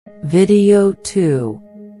Video 2.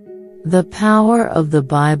 The power of the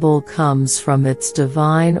Bible comes from its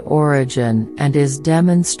divine origin and is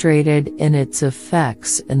demonstrated in its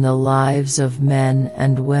effects in the lives of men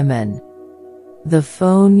and women. The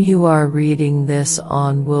phone you are reading this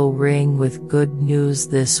on will ring with good news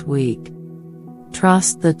this week.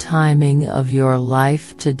 Trust the timing of your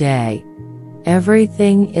life today.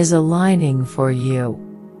 Everything is aligning for you.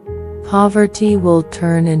 Poverty will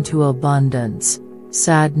turn into abundance,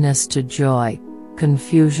 sadness to joy,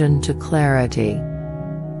 confusion to clarity.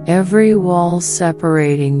 Every wall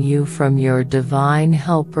separating you from your divine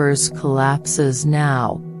helpers collapses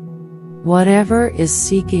now. Whatever is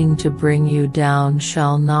seeking to bring you down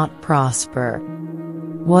shall not prosper.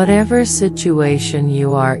 Whatever situation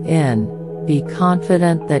you are in, be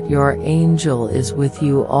confident that your angel is with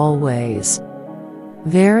you always.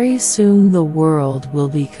 Very soon the world will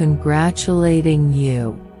be congratulating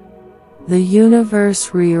you. The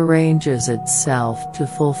universe rearranges itself to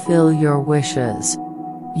fulfill your wishes.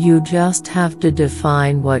 You just have to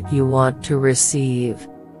define what you want to receive.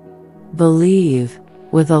 Believe,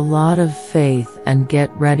 with a lot of faith, and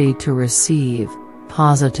get ready to receive,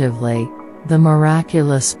 positively, the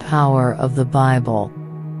miraculous power of the Bible.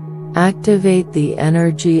 Activate the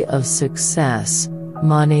energy of success,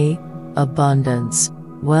 money, abundance,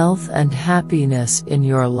 wealth and happiness in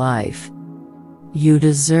your life. You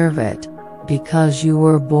deserve it, because you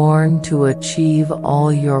were born to achieve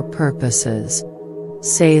all your purposes.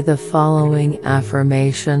 Say the following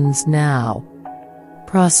affirmations now.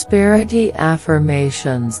 Prosperity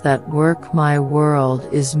affirmations that work. My world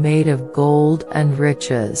is made of gold and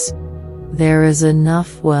riches. There is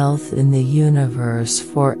enough wealth in the universe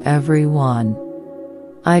for everyone.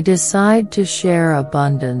 I decide to share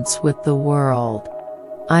abundance with the world.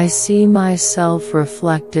 I see myself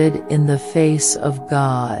reflected in the face of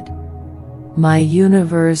God. My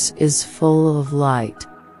universe is full of light.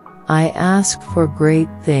 I ask for great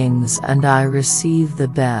things and I receive the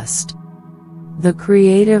best. The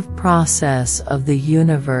creative process of the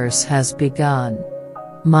universe has begun.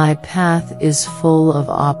 My path is full of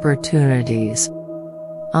opportunities.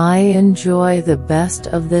 I enjoy the best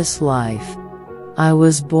of this life. I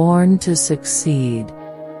was born to succeed.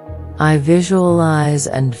 I visualize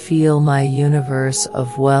and feel my universe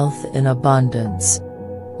of wealth in abundance.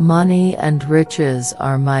 Money and riches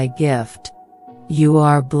are my gift. You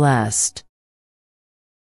are blessed.